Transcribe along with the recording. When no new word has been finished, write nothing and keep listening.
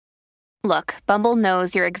Look, Bumble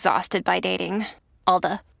knows you're exhausted by dating. All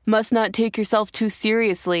the must not take yourself too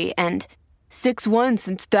seriously and 6'1"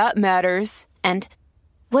 since that matters. And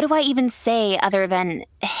what do I even say other than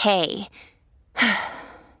hey?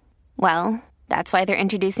 Well, that's why they're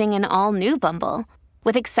introducing an all-new Bumble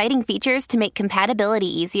with exciting features to make compatibility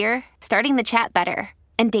easier, starting the chat better,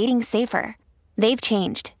 and dating safer. They've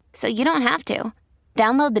changed, so you don't have to.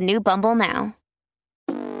 Download the new Bumble now.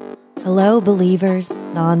 Hello, believers,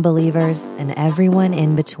 non-believers, and everyone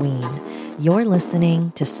in between. You're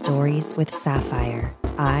listening to Stories with Sapphire.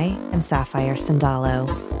 I am Sapphire Sandalo.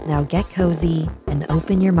 Now get cozy and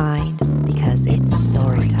open your mind because it's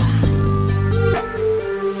story time.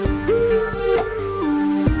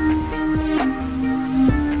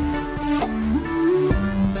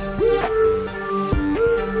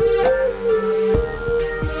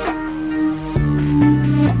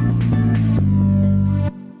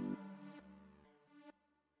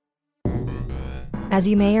 As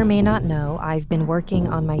you may or may not know, I've been working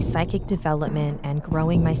on my psychic development and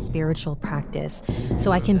growing my spiritual practice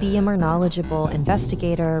so I can be a more knowledgeable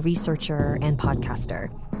investigator, researcher, and podcaster.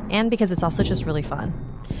 And because it's also just really fun.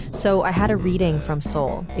 So I had a reading from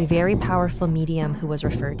Soul, a very powerful medium who was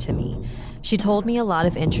referred to me. She told me a lot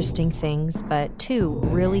of interesting things, but two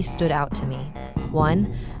really stood out to me.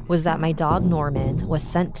 One was that my dog Norman was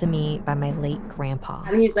sent to me by my late grandpa.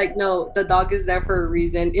 And he's like, no, the dog is there for a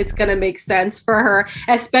reason. It's going to make sense for her,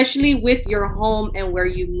 especially with your home and where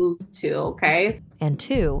you moved to, okay? And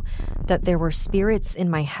two, that there were spirits in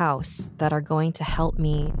my house that are going to help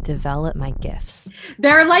me develop my gifts.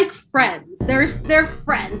 They're like friends. They're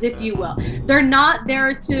friends, if you will. They're not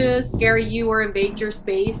there to scare you or invade your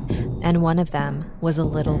space. And one of them was a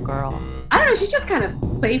little girl. I don't know, she's just kind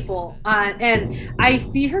of playful. And I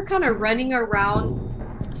see her kind of running around.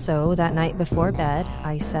 So that night before bed,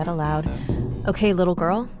 I said aloud, "Okay, little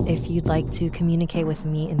girl, if you'd like to communicate with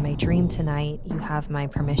me in my dream tonight, you have my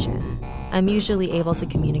permission." I'm usually able to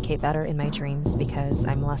communicate better in my dreams because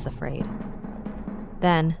I'm less afraid.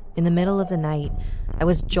 Then, in the middle of the night, I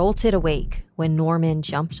was jolted awake when Norman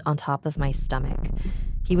jumped on top of my stomach.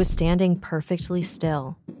 He was standing perfectly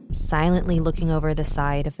still, silently looking over the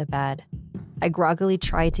side of the bed. I groggily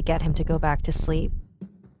tried to get him to go back to sleep.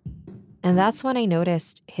 And that's when I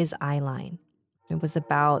noticed his eye line. It was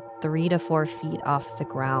about 3 to 4 feet off the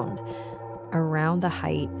ground, around the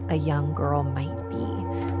height a young girl might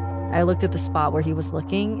be. I looked at the spot where he was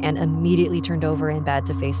looking and immediately turned over in bed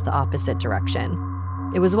to face the opposite direction.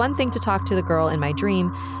 It was one thing to talk to the girl in my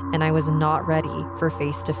dream, and I was not ready for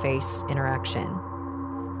face-to-face interaction.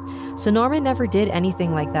 So Norman never did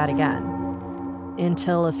anything like that again,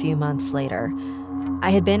 until a few months later.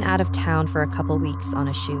 I had been out of town for a couple weeks on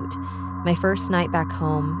a shoot. My first night back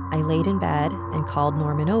home, I laid in bed and called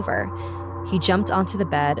Norman over. He jumped onto the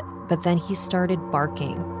bed, but then he started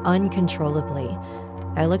barking uncontrollably.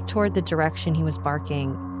 I looked toward the direction he was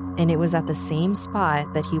barking, and it was at the same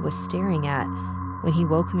spot that he was staring at when he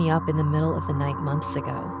woke me up in the middle of the night months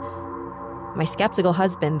ago. My skeptical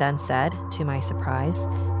husband then said, to my surprise,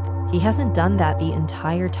 "He hasn't done that the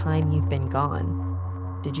entire time you've been gone.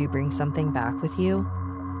 Did you bring something back with you?"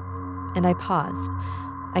 And I paused.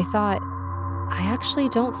 I thought, I actually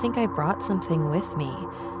don't think I brought something with me.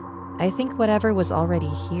 I think whatever was already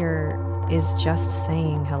here is just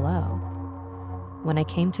saying hello. When I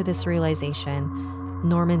came to this realization,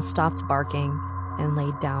 Norman stopped barking and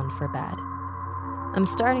laid down for bed. I'm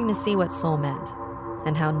starting to see what soul meant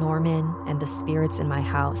and how Norman and the spirits in my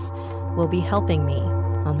house will be helping me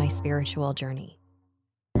on my spiritual journey.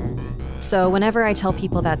 So whenever I tell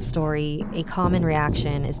people that story, a common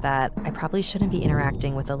reaction is that I probably shouldn't be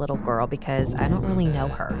interacting with a little girl because I don't really know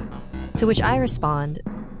her. To which I respond,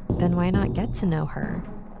 then why not get to know her?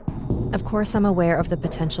 Of course, I'm aware of the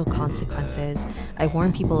potential consequences. I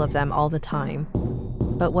warn people of them all the time.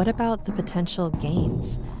 But what about the potential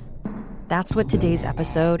gains? That's what today's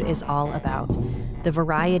episode is all about. The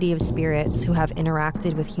variety of spirits who have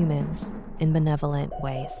interacted with humans in benevolent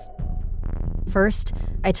ways. First,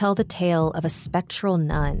 I tell the tale of a spectral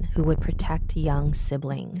nun who would protect young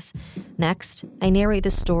siblings. Next, I narrate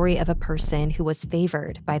the story of a person who was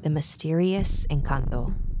favored by the mysterious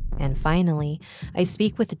Encanto. And finally, I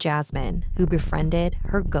speak with Jasmine, who befriended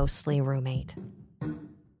her ghostly roommate.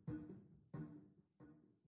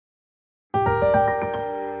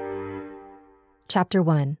 Chapter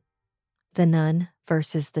 1. The Nun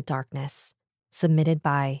versus the Darkness. Submitted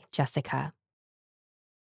by Jessica.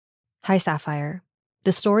 Hi, Sapphire.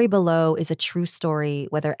 The story below is a true story,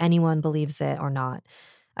 whether anyone believes it or not.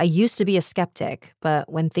 I used to be a skeptic, but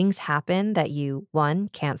when things happen that you, one,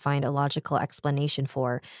 can't find a logical explanation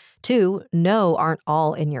for, two, know aren't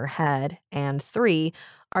all in your head, and three,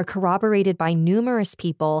 are corroborated by numerous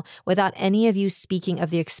people without any of you speaking of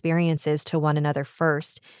the experiences to one another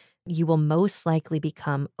first, you will most likely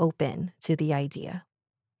become open to the idea.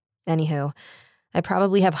 Anywho, I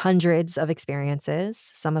probably have hundreds of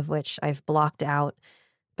experiences, some of which I've blocked out,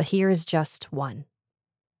 but here is just one.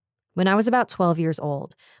 When I was about 12 years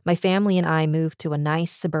old, my family and I moved to a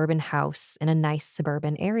nice suburban house in a nice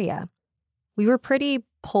suburban area. We were pretty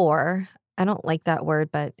poor. I don't like that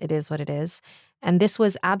word, but it is what it is. And this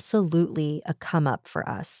was absolutely a come up for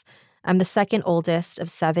us. I'm the second oldest of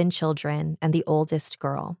 7 children and the oldest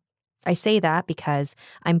girl. I say that because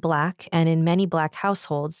I'm Black, and in many Black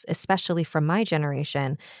households, especially from my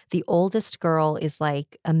generation, the oldest girl is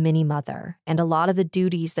like a mini mother, and a lot of the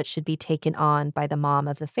duties that should be taken on by the mom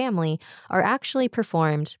of the family are actually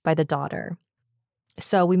performed by the daughter.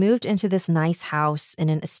 So we moved into this nice house in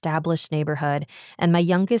an established neighborhood, and my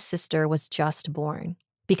youngest sister was just born.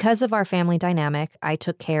 Because of our family dynamic, I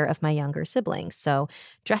took care of my younger siblings. So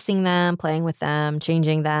dressing them, playing with them,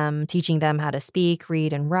 changing them, teaching them how to speak,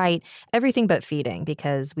 read, and write, everything but feeding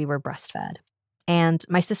because we were breastfed. And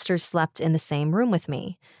my sisters slept in the same room with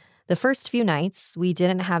me. The first few nights, we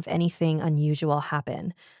didn't have anything unusual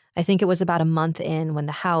happen. I think it was about a month in when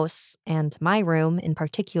the house, and my room in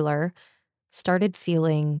particular, started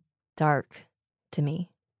feeling dark to me.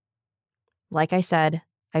 Like I said,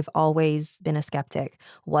 I've always been a skeptic,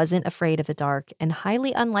 wasn't afraid of the dark, and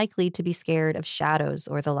highly unlikely to be scared of shadows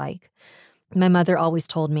or the like. My mother always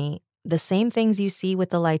told me, the same things you see with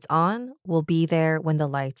the lights on will be there when the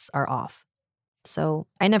lights are off. So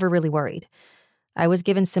I never really worried. I was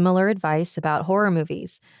given similar advice about horror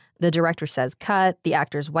movies. The director says cut, the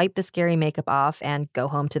actors wipe the scary makeup off and go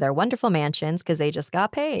home to their wonderful mansions because they just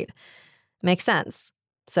got paid. Makes sense.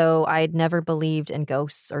 So I'd never believed in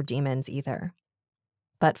ghosts or demons either.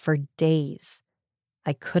 But for days,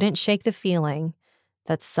 I couldn't shake the feeling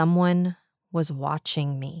that someone was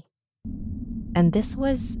watching me. And this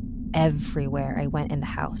was everywhere I went in the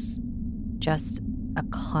house. Just a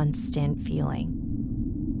constant feeling.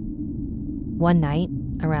 One night,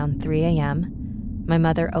 around 3 a.m., my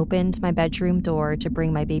mother opened my bedroom door to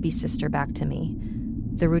bring my baby sister back to me.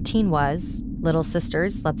 The routine was, little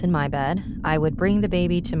sisters slept in my bed. I would bring the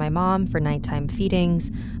baby to my mom for nighttime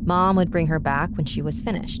feedings. Mom would bring her back when she was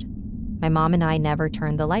finished. My mom and I never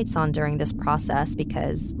turned the lights on during this process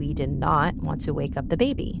because we did not want to wake up the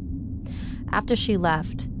baby. After she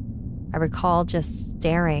left, I recall just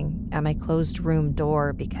staring at my closed room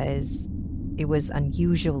door because it was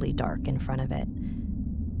unusually dark in front of it,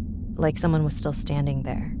 like someone was still standing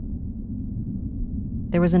there.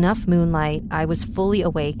 There was enough moonlight, I was fully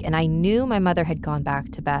awake, and I knew my mother had gone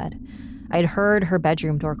back to bed. I'd heard her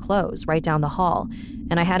bedroom door close right down the hall,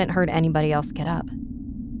 and I hadn't heard anybody else get up.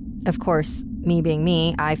 Of course, me being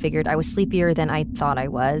me, I figured I was sleepier than I thought I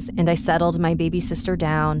was, and I settled my baby sister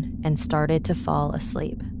down and started to fall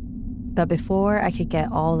asleep. But before I could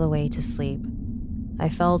get all the way to sleep, I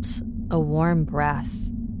felt a warm breath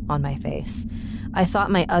on my face. I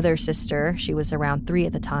thought my other sister, she was around 3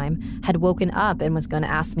 at the time, had woken up and was going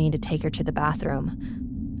to ask me to take her to the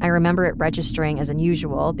bathroom. I remember it registering as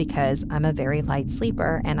unusual because I'm a very light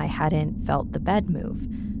sleeper and I hadn't felt the bed move.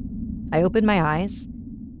 I opened my eyes,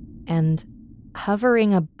 and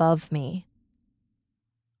hovering above me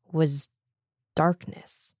was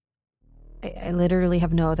darkness. I literally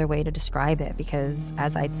have no other way to describe it because,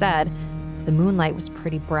 as I'd said, the moonlight was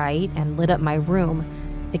pretty bright and lit up my room,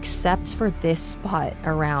 except for this spot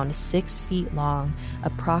around 6 feet long,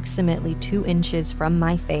 approximately 2 inches from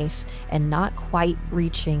my face and not quite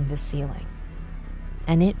reaching the ceiling.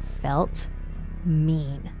 And it felt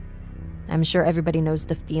mean. I'm sure everybody knows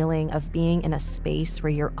the feeling of being in a space where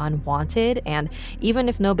you're unwanted, and even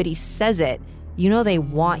if nobody says it, you know they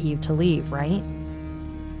want you to leave, right?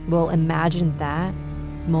 Well, imagine that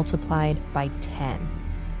multiplied by 10.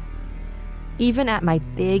 Even at my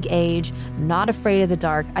big age, not afraid of the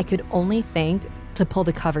dark, I could only think to pull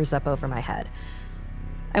the covers up over my head.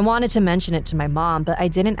 I wanted to mention it to my mom, but I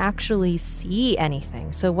didn't actually see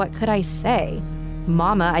anything, so what could I say?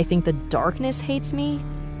 Mama, I think the darkness hates me?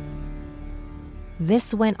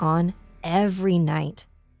 This went on every night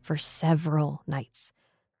for several nights.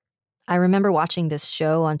 I remember watching this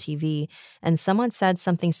show on TV, and someone said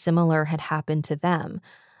something similar had happened to them.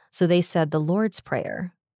 So they said the Lord's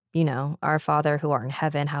Prayer. You know, Our Father who art in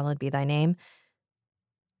heaven, hallowed be thy name.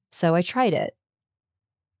 So I tried it.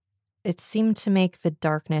 It seemed to make the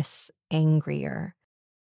darkness angrier.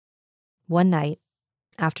 One night,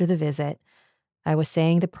 after the visit, I was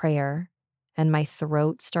saying the prayer, and my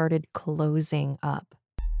throat started closing up.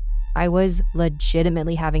 I was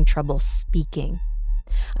legitimately having trouble speaking.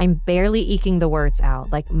 I'm barely eking the words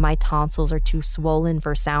out, like my tonsils are too swollen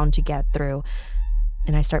for sound to get through,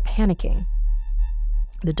 and I start panicking.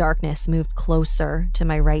 The darkness moved closer to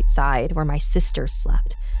my right side where my sister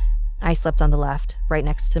slept. I slept on the left, right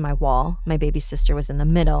next to my wall. My baby sister was in the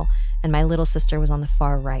middle, and my little sister was on the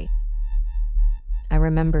far right. I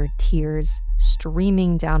remember tears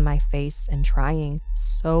streaming down my face and trying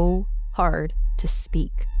so hard to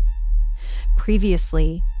speak.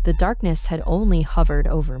 Previously, the darkness had only hovered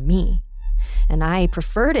over me, and I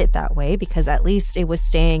preferred it that way because at least it was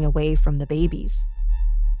staying away from the babies.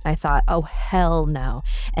 I thought, oh hell no,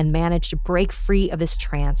 and managed to break free of this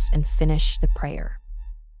trance and finish the prayer.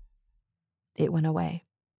 It went away.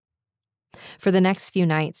 For the next few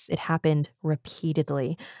nights, it happened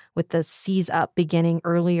repeatedly, with the seize up beginning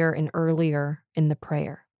earlier and earlier in the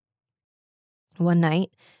prayer. One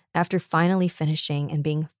night, after finally finishing and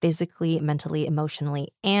being physically, mentally, emotionally,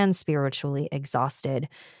 and spiritually exhausted,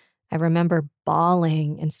 I remember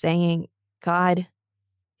bawling and saying, God,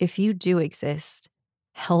 if you do exist,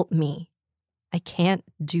 help me. I can't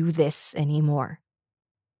do this anymore.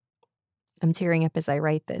 I'm tearing up as I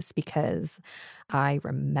write this because I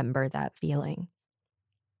remember that feeling.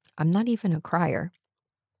 I'm not even a crier.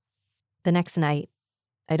 The next night,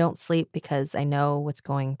 I don't sleep because I know what's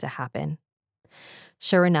going to happen.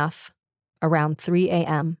 Sure enough, around 3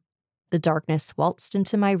 a.m., the darkness waltzed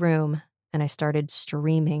into my room and I started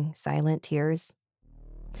streaming silent tears.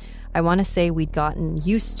 I want to say we'd gotten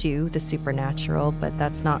used to the supernatural, but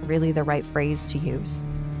that's not really the right phrase to use.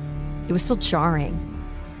 It was still jarring,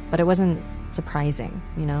 but it wasn't surprising,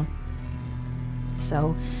 you know?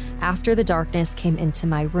 So, after the darkness came into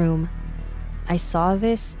my room, I saw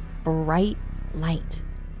this bright light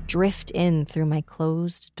drift in through my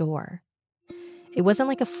closed door. It wasn't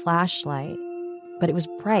like a flashlight, but it was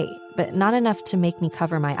bright, but not enough to make me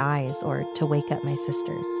cover my eyes or to wake up my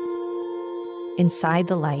sisters. Inside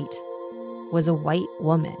the light was a white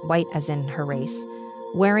woman, white as in her race,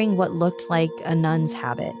 wearing what looked like a nun's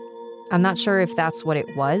habit. I'm not sure if that's what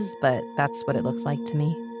it was, but that's what it looked like to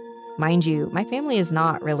me. Mind you, my family is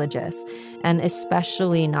not religious, and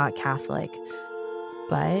especially not Catholic.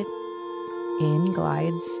 But in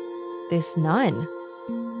glides this nun.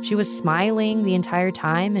 She was smiling the entire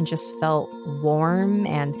time and just felt warm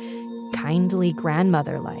and kindly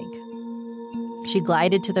grandmother-like. She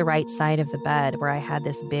glided to the right side of the bed where I had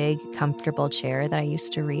this big, comfortable chair that I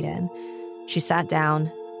used to read in. She sat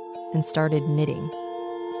down and started knitting.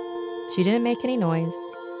 She didn't make any noise,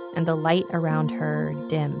 and the light around her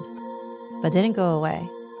dimmed, but didn't go away.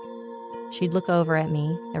 She'd look over at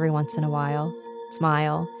me every once in a while,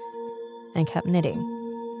 smile, and kept knitting.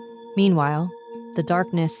 Meanwhile, the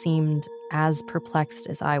darkness seemed as perplexed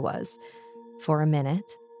as I was for a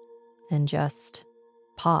minute and just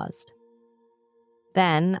paused.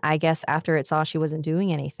 Then, I guess after it saw she wasn't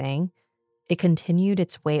doing anything, it continued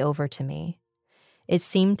its way over to me. It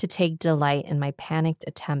seemed to take delight in my panicked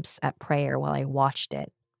attempts at prayer while I watched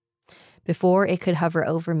it. Before it could hover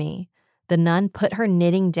over me, the nun put her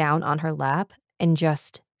knitting down on her lap and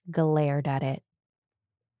just glared at it.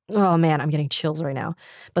 Oh man, I'm getting chills right now.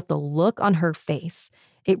 But the look on her face,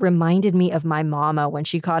 it reminded me of my mama when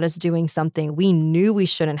she caught us doing something we knew we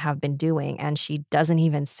shouldn't have been doing, and she doesn't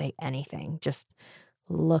even say anything, just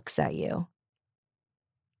looks at you.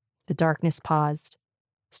 The darkness paused,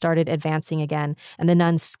 started advancing again, and the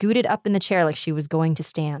nun scooted up in the chair like she was going to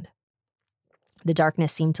stand. The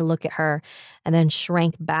darkness seemed to look at her and then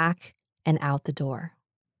shrank back and out the door.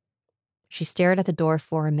 She stared at the door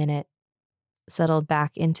for a minute, settled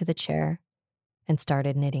back into the chair, and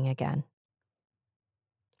started knitting again.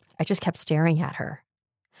 I just kept staring at her.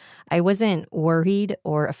 I wasn't worried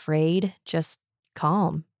or afraid, just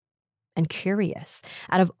calm and curious.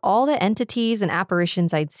 Out of all the entities and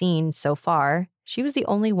apparitions I'd seen so far, she was the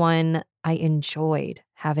only one I enjoyed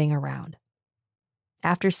having around.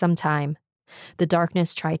 After some time, the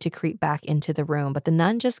darkness tried to creep back into the room, but the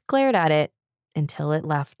nun just glared at it until it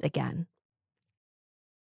left again.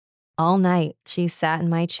 All night, she sat in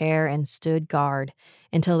my chair and stood guard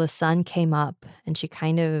until the sun came up and she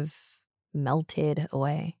kind of melted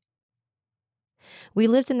away. We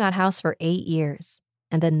lived in that house for 8 years,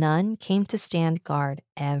 and the nun came to stand guard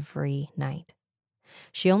every night.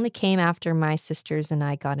 She only came after my sisters and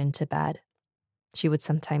I got into bed. She would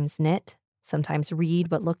sometimes knit, sometimes read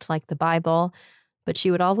what looked like the Bible, but she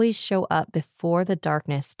would always show up before the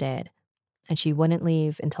darkness did, and she wouldn't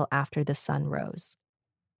leave until after the sun rose.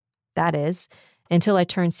 That is, until I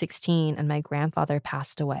turned 16 and my grandfather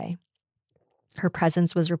passed away. Her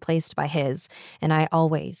presence was replaced by his, and I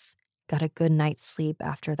always got a good night's sleep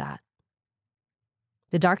after that.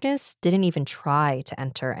 The darkness didn't even try to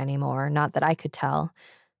enter anymore, not that I could tell.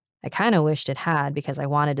 I kind of wished it had because I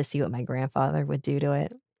wanted to see what my grandfather would do to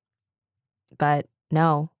it. But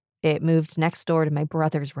no, it moved next door to my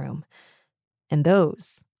brother's room. And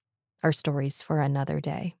those are stories for another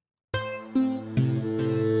day.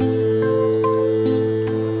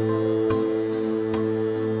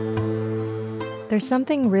 There's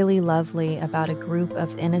something really lovely about a group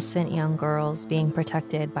of innocent young girls being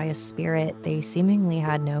protected by a spirit they seemingly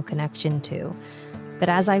had no connection to. But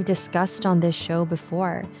as I've discussed on this show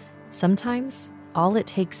before, sometimes all it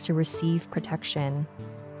takes to receive protection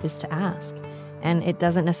is to ask. And it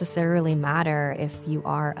doesn't necessarily matter if you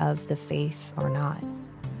are of the faith or not.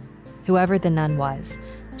 Whoever the nun was,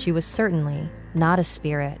 she was certainly not a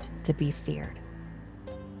spirit to be feared.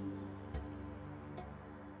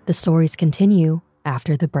 The stories continue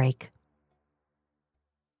after the break.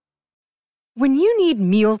 When you need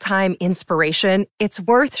mealtime inspiration, it's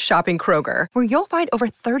worth shopping Kroger, where you'll find over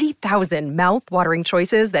 30,000 mouth-watering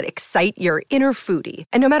choices that excite your inner foodie.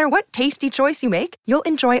 And no matter what tasty choice you make, you'll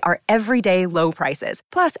enjoy our everyday low prices,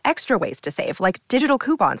 plus extra ways to save, like digital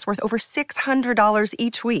coupons worth over $600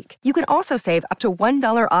 each week. You can also save up to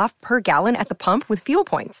 $1 off per gallon at the pump with fuel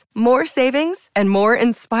points. More savings and more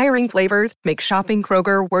inspiring flavors make shopping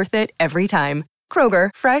Kroger worth it every time. Kroger,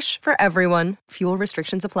 fresh for everyone. Fuel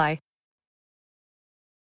restrictions apply.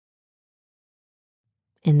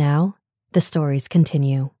 And now, the stories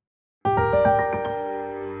continue.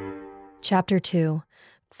 Chapter 2,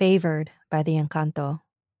 Favored by the Encanto,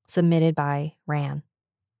 submitted by Ran.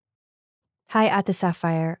 Hi, Ate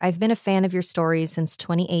Sapphire. I've been a fan of your stories since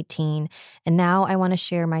 2018, and now I want to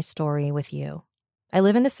share my story with you. I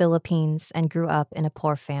live in the Philippines and grew up in a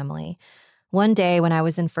poor family. One day when I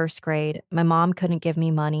was in first grade, my mom couldn't give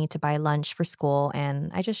me money to buy lunch for school,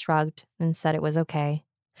 and I just shrugged and said it was okay.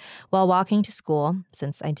 While walking to school,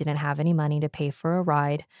 since I didn't have any money to pay for a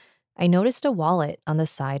ride, I noticed a wallet on the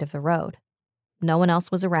side of the road. No one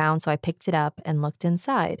else was around, so I picked it up and looked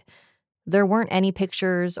inside. There weren't any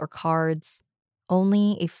pictures or cards,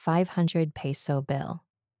 only a 500 peso bill.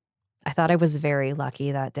 I thought I was very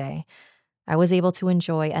lucky that day. I was able to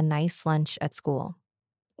enjoy a nice lunch at school.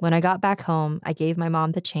 When I got back home, I gave my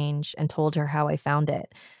mom the change and told her how I found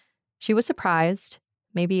it. She was surprised,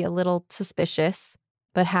 maybe a little suspicious,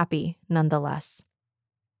 but happy nonetheless.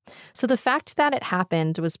 So the fact that it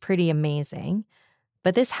happened was pretty amazing,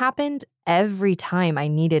 but this happened every time I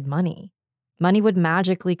needed money. Money would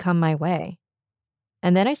magically come my way.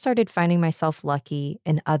 And then I started finding myself lucky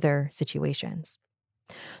in other situations.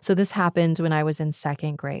 So this happened when I was in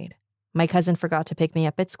second grade. My cousin forgot to pick me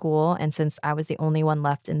up at school, and since I was the only one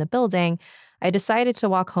left in the building, I decided to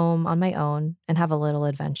walk home on my own and have a little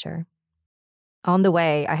adventure. On the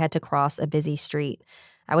way, I had to cross a busy street.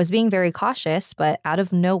 I was being very cautious, but out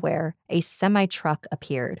of nowhere, a semi-truck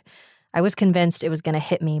appeared. I was convinced it was going to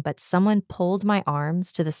hit me, but someone pulled my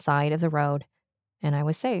arms to the side of the road, and I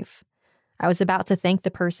was safe. I was about to thank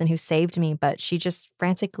the person who saved me, but she just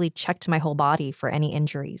frantically checked my whole body for any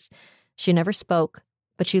injuries. She never spoke,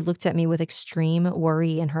 but she looked at me with extreme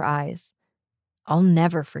worry in her eyes. I'll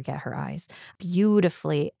never forget her eyes.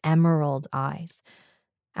 Beautifully emerald eyes.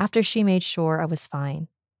 After she made sure I was fine,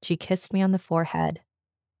 she kissed me on the forehead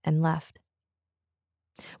and left.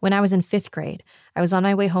 When I was in fifth grade, I was on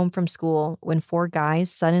my way home from school when 4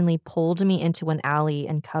 guys suddenly pulled me into an alley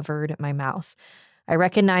and covered my mouth. I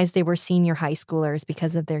recognized they were senior high schoolers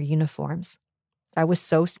because of their uniforms. I was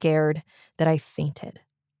so scared that I fainted.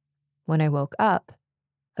 When I woke up,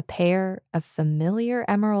 a pair of familiar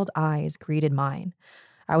emerald eyes greeted mine.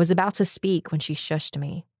 I was about to speak when she shushed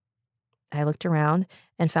me. I looked around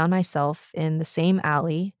and found myself in the same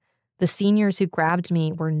alley. The seniors who grabbed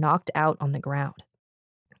me were knocked out on the ground.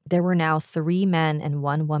 There were now 3 men and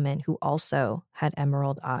 1 woman who also had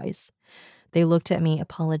emerald eyes. They looked at me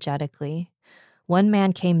apologetically. One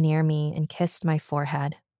man came near me and kissed my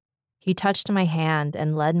forehead. He touched my hand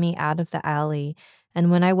and led me out of the alley, and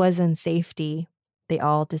when I was in safety, they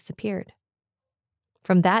all disappeared.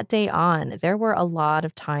 From that day on, there were a lot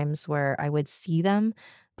of times where I would see them,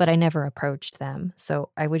 but I never approached them, so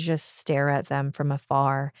I would just stare at them from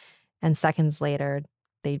afar, and seconds later,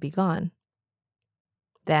 they'd be gone.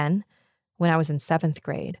 Then, when I was in 7th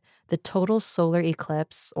grade, the total solar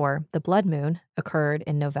eclipse, or the blood moon, occurred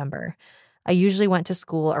in November. I usually went to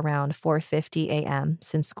school around 4:50 a.m.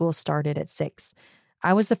 since school started at 6.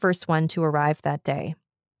 I was the first one to arrive that day.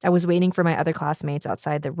 I was waiting for my other classmates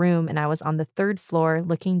outside the room, and I was on the 3rd floor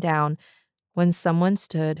looking down when someone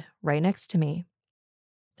stood right next to me.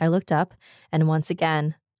 I looked up and once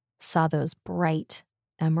again saw those bright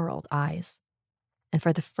emerald eyes. And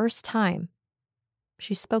for the first time,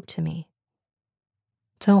 she spoke to me.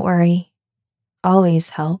 Don't worry, always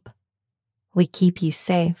help. We keep you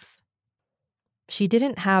safe. She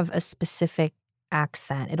didn't have a specific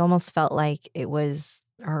accent. It almost felt like it was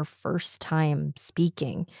her first time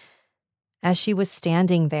speaking. As she was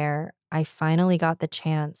standing there, I finally got the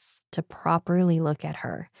chance to properly look at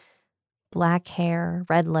her. Black hair,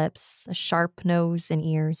 red lips, a sharp nose and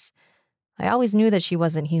ears. I always knew that she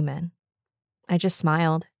wasn't human. I just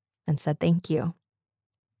smiled and said thank you.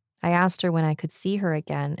 I asked her when I could see her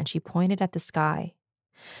again, and she pointed at the sky.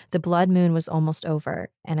 The blood moon was almost over,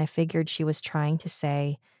 and I figured she was trying to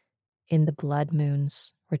say, in the blood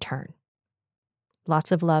moon's return.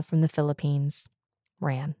 Lots of love from the Philippines.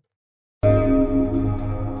 Ran.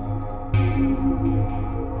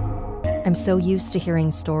 I'm so used to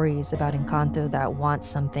hearing stories about Encanto that want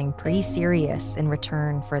something pretty serious in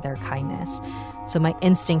return for their kindness. So my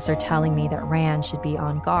instincts are telling me that Ran should be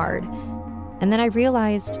on guard. And then I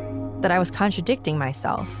realized that I was contradicting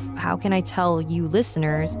myself. How can I tell you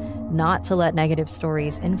listeners not to let negative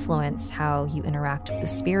stories influence how you interact with the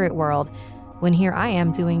spirit world when here I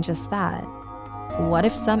am doing just that? What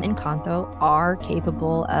if some Encanto are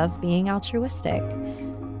capable of being altruistic?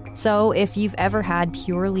 So if you've ever had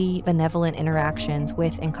purely benevolent interactions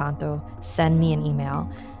with Encanto, send me an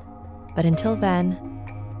email. But until then,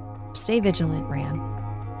 stay vigilant, Ran.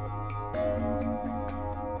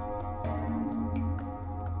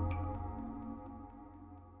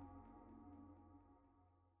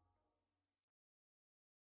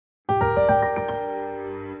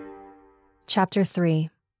 Chapter 3.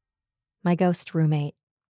 My Ghost Roommate.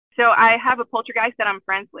 So I have a poltergeist that I'm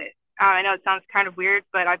friends with. I know it sounds kind of weird,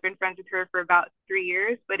 but I've been friends with her for about 3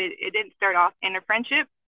 years, but it didn't start off in a friendship.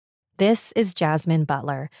 This is Jasmine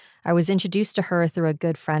Butler. I was introduced to her through a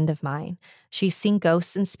good friend of mine. She's seen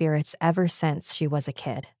ghosts and spirits ever since she was a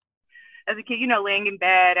kid. As a kid, laying in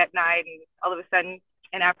bed at night and all of a sudden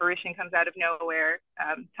an apparition comes out of nowhere,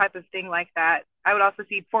 type of thing like that. I would also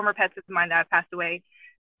see former pets of mine that have passed away.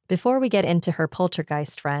 Before we get into her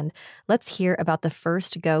poltergeist friend, let's hear about the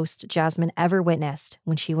first ghost Jasmine ever witnessed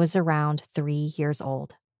when she was around 3 years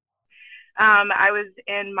old. I was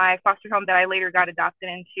in my foster home that I later got adopted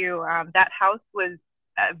into. That house was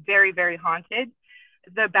very, very haunted.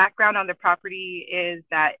 The background on the property is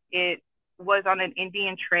that it was on an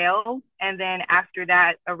Indian trail, and then after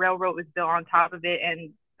that, a railroad was built on top of it, and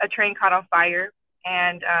a train caught on fire,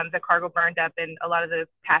 and the cargo burned up, and a lot of the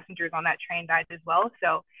passengers on that train died as well.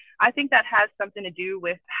 So I think that has something to do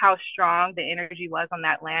with how strong the energy was on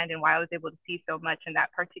that land and why I was able to see so much in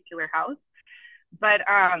that particular house. But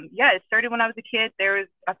it started when I was a kid. There was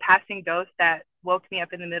a passing ghost that woke me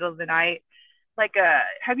up in the middle of the night.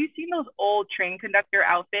 Have you seen those old train conductor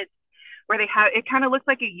outfits where it kind of looks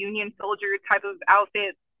like a Union soldier type of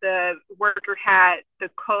outfit, the worker hat, the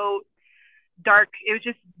coat, dark, it was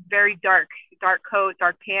just very dark coat,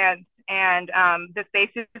 dark pants. And the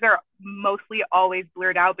faces are mostly always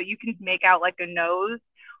blurred out, but you can make out like a nose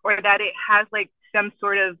or that it has like some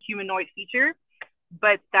sort of humanoid feature.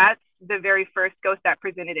 But that's the very first ghost that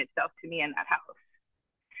presented itself to me in that house.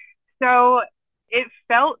 So it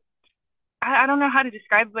felt, I don't know how to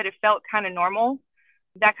describe it, but it felt kind of normal.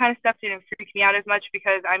 That kind of stuff didn't freak me out as much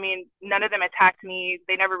because, none of them attacked me.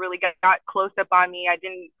 They never really got close up on me.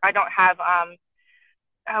 I don't have,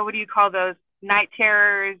 what do you call those? Night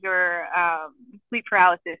terrors or sleep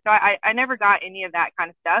paralysis. So I never got any of that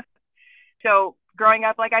kind of stuff. So growing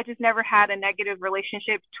up, I just never had a negative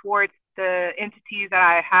relationship towards the entities that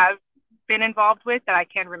I have been involved with that I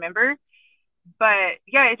can remember. But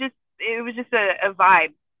yeah, it was just a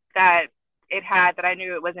vibe that it had that I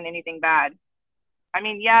knew it wasn't anything bad.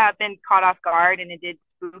 I've been caught off guard and it did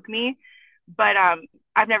spook me, but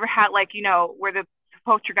I've never had where the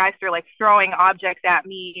poltergeists are throwing objects at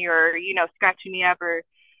me or, scratching me up or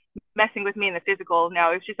messing with me in the physical. No,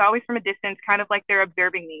 it's just always from a distance, kind of like they're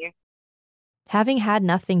observing me. Having had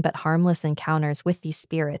nothing but harmless encounters with these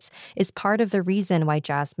spirits is part of the reason why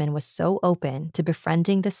Jasmine was so open to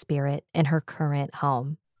befriending the spirit in her current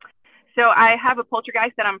home. So I have a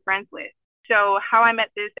poltergeist that I'm friends with. So how I met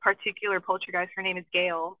this particular poltergeist, her name is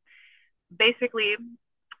Gail. Basically,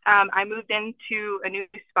 I moved into a new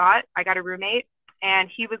spot. I got a roommate, and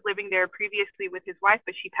he was living there previously with his wife,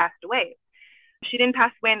 but she passed away. She didn't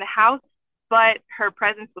pass away in the house, but her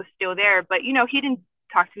presence was still there. But, he didn't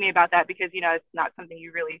talk to me about that because, it's not something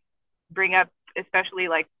you really bring up, especially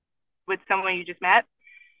with someone you just met.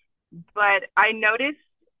 But I noticed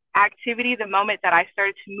activity the moment that I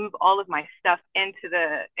started to move all of my stuff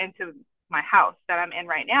into my house that I'm in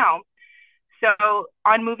right now. So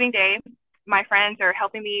on moving day, my friends are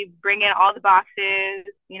helping me bring in all the boxes,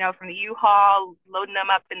 from the U-Haul, loading them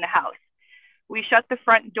up in the house. We shut the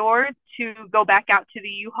front door to go back out to the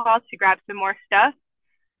U-Haul to grab some more stuff.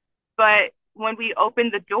 But when we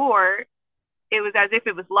opened the door, it was as if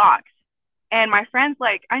it was locked. And my friend's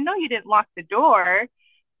like, I know you didn't lock the door,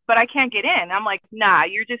 but I can't get in. I'm like, nah,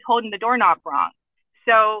 you're just holding the doorknob wrong.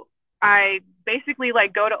 So I basically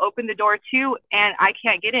go to open the door too, and I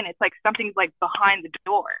can't get in. It's like something's behind the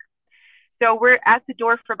door. So we're at the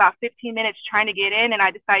door for about 15 minutes trying to get in, and I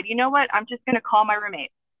decide, you know what, I'm just going to call my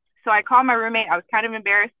roommate. So I called my roommate. I was kind of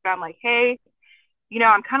embarrassed, but I'm like, hey,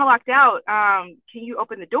 I'm kind of locked out. Can you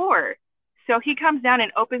open the door? So he comes down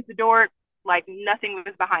and opens the door like nothing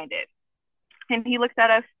was behind it. And he looks at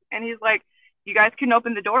us and he's like, you guys couldn't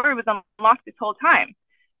open the door. It was unlocked this whole time.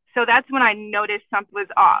 So that's when I noticed something was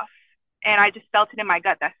off. And I just felt it in my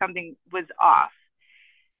gut that something was off.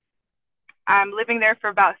 I'm living there for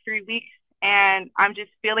about 3 weeks, and I'm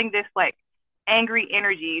just feeling this angry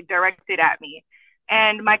energy directed at me.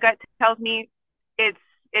 And my gut tells me it's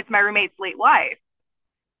my roommate's late wife.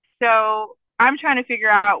 So I'm trying to figure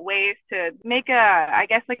out ways to make a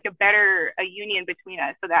union between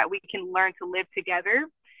us so that we can learn to live together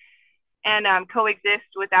and coexist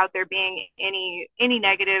without there being any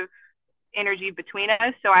negative energy between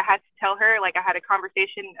us. So I had to tell her, I had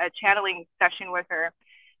a channeling session with her.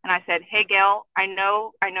 And I said, hey, Gail, I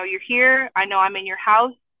know you're here. I know I'm in your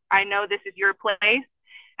house. I know this is your place.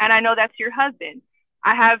 And I know that's your husband.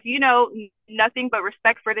 I have, nothing but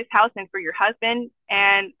respect for this house and for your husband.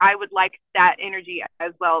 And I would like that energy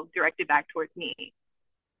as well directed back towards me.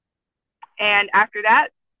 And after that,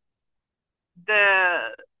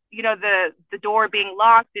 the door being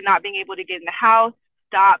locked and not being able to get in the house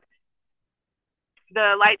stopped.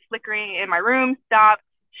 The lights flickering in my room stopped.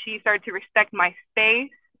 She started to respect my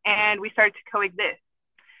space, and we started to coexist.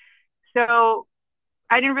 So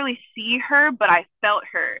I didn't really see her, but I felt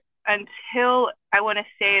her until I want to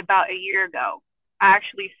say about a year ago. I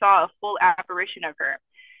actually saw a full apparition of her.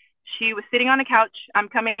 She was sitting on a couch. I'm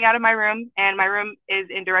coming out of my room, and my room is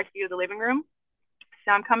in direct view of the living room.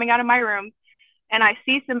 So I'm coming out of my room, and I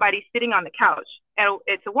see somebody sitting on the couch, and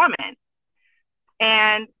it's a woman.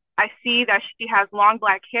 And I see that she has long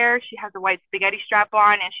black hair. She has a white spaghetti strap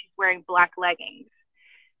on, and she's wearing black leggings.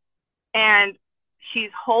 And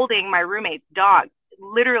she's holding my roommate's dog,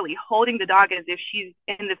 literally holding the dog as if she's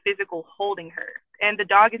in the physical holding her. And the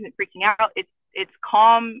dog isn't freaking out. It's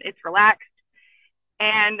calm. It's relaxed.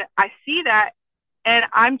 And I see that, and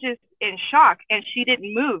I'm just in shock. And she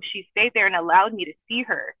didn't move. She stayed there and allowed me to see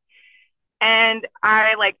her. And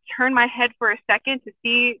I turned my head for a second to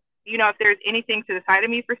see, if there's anything to the side of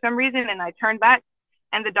me for some reason. And I turned back,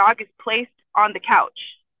 and the dog is placed on the couch.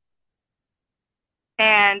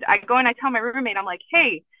 And I go and I tell my roommate, I'm like,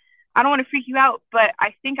 hey, I don't want to freak you out, but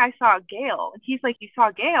I think I saw Gail. And he's like, you saw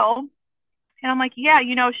Gail? And I'm like, yeah,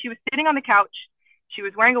 she was sitting on the couch. She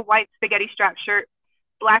was wearing a white spaghetti strap shirt,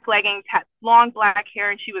 black leggings, had long black hair,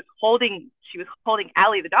 and she was holding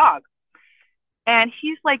Allie, the dog. And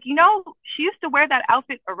he's like, she used to wear that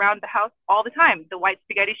outfit around the house all the time, the white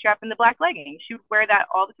spaghetti strap and the black leggings. She would wear that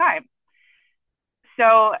all the time.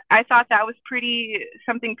 So I thought that was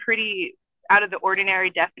something pretty out of the ordinary,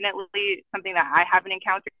 definitely something that I haven't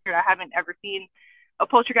encountered. I haven't ever seen a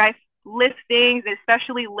poltergeist lift things,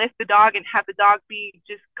 especially lift the dog and have the dog be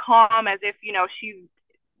just calm as if, she's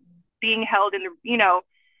being held in the,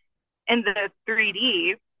 in the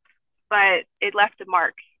 3D, but it left a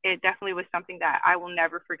mark. It definitely was something that I will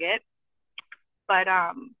never forget. But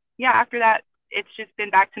after that, it's just been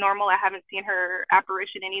back to normal. I haven't seen her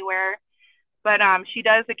apparition anywhere. But she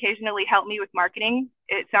does occasionally help me with marketing.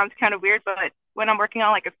 It sounds kind of weird, but when I'm working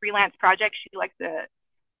on a freelance project, she likes to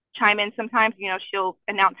chime in sometimes. She'll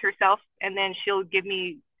announce herself, and then she'll give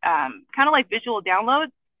me kind of visual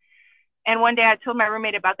downloads. And one day I told my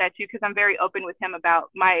roommate about that too, because I'm very open with him about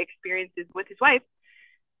my experiences with his wife.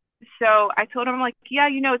 So I told him, I'm like, yeah,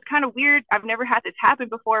 it's kind of weird. I've never had this happen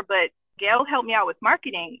before, but Gail helped me out with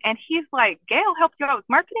marketing. And he's like, Gail helped you out with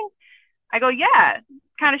marketing? I go, yeah,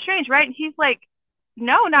 kind of strange, right? And he's like,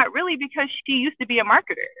 no, not really, because she used to be a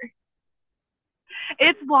marketer.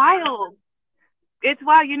 It's wild. It's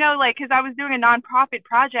wild, because I was doing a nonprofit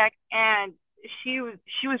project, and she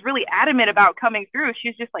was really adamant about coming through. She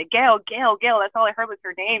was just like, Gail, Gail, Gail. That's all I heard was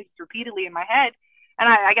her name just repeatedly in my head. And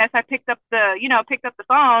I guess I picked up the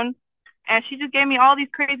phone, and she just gave me all these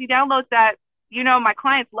crazy downloads that, my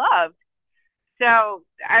clients loved. So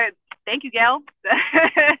thank you, Gail.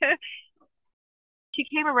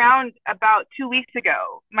 she came around about 2 weeks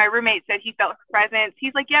ago. My roommate said he felt her presence.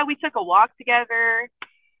 He's like, yeah, we took a walk together.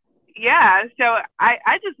 Yeah, so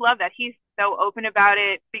I just love that he's so open about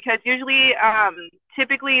it, because usually,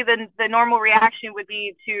 typically the normal reaction would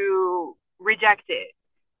be to reject it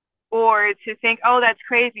or to think, oh, that's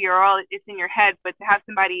crazy, or oh, it's in your head. But to have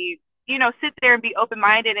somebody, sit there and be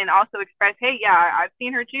open-minded and also express, hey, yeah, I've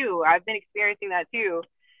seen her too. I've been experiencing that too.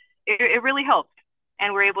 It really helps.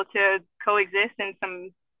 And we're able to coexist in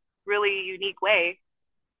some really unique way.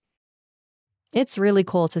 It's really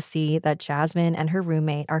cool to see that Jasmine and her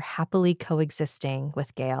roommate are happily coexisting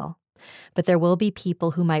with Gail. But there will be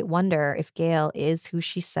people who might wonder if Gail is who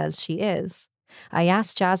she says she is. I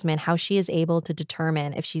asked Jasmine how she is able to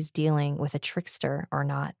determine if she's dealing with a trickster or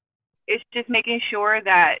not. It's just making sure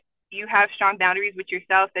that you have strong boundaries with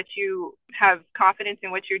yourself, that you have confidence in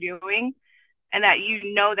what you're doing, and that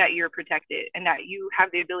you know that you're protected and that you have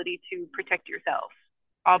the ability to protect yourself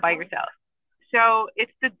all by yourself. So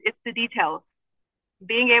it's the details.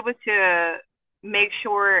 Being able to make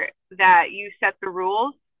sure that you set the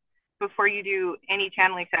rules before you do any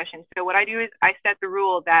channeling session. So what I do is I set the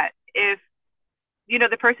rule that if,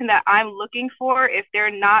 the person that I'm looking for, if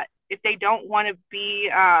they don't want to be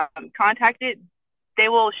contacted, they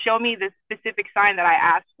will show me the specific sign that I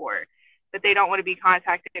asked for, that they don't want to be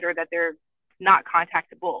contacted or that they're not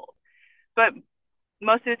contactable. But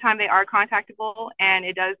most of the time they are contactable, and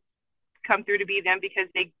it does come through to be them, because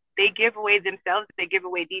they give away themselves. They give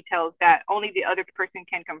away details that only the other person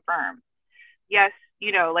can confirm. Yes,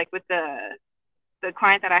 like with the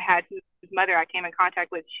client that I had, whose mother I came in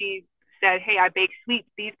contact with, she said, hey, I bake sweets,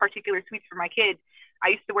 these particular sweets for my kids. I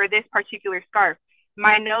used to wear this particular scarf.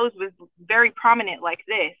 My nose was very prominent like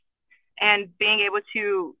this. And being able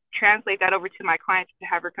to translate that over to my client to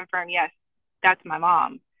have her confirm, yes, that's my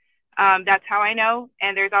mom. That's how I know.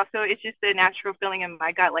 And there's also, it's just a natural feeling in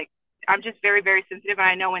my gut. Like, I'm just very, very sensitive, and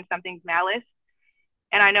I know when something's malice,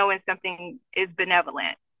 and I know when something is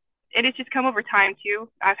benevolent. And it's just come over time too.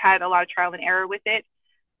 I've had a lot of trial and error with it,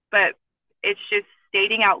 but it's just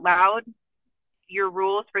stating out loud your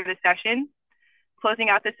rules for the session, closing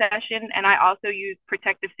out the session. And I also use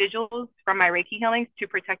protective sigils from my Reiki healings to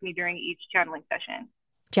protect me during each channeling session.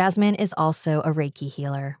 Jasmine is also a Reiki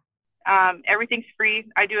healer. Everything's free.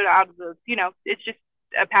 I do it out of the, it's just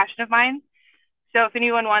a passion of mine. So if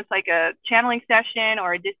anyone wants like a channeling session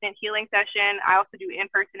or a distant healing session, I also do in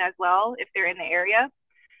person as well if they're in the area.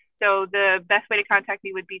 So the best way to contact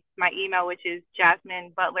me would be my email, which is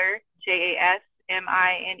Jasmine Butler,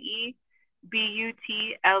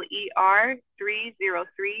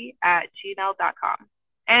 JasmineButler303@gmail.com.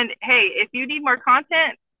 And hey, if you need more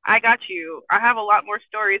content, I got you. I have a lot more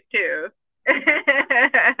stories too.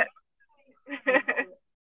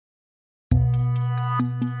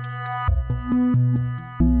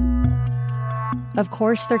 Of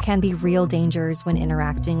course, there can be real dangers when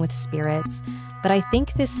interacting with spirits, but I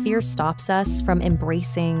think this fear stops us from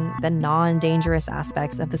embracing the non-dangerous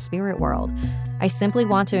aspects of the spirit world. I simply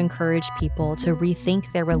want to encourage people to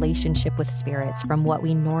rethink their relationship with spirits from what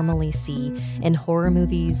we normally see in horror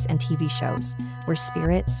movies and TV shows, where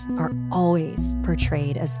spirits are always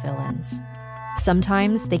portrayed as villains.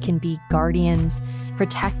 Sometimes they can be guardians,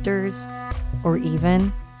 protectors, or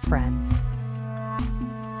even friends.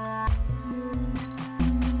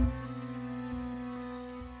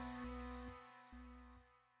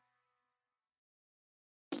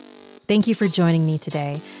 Thank you for joining me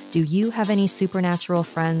today. Do you have any supernatural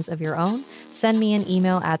friends of your own? Send me an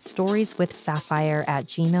email at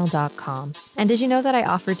storieswithsapphire@gmail.com. And did you know that I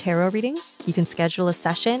offer tarot readings? You can schedule a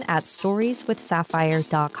session at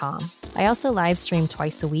storieswithsapphire.com. I also live stream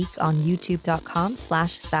twice a week on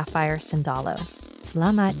youtube.com/Sapphire Sandalo.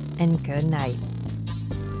 Salamat and good night.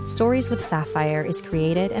 Stories with Sapphire is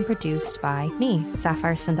created and produced by me,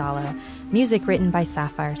 Sapphire Sandalo. Music written by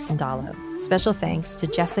Sapphire Sandalo. Special thanks to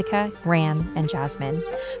Jessica, Ran, and Jasmine.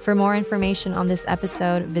 For more information on this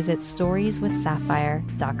episode, visit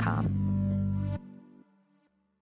storieswithsapphire.com.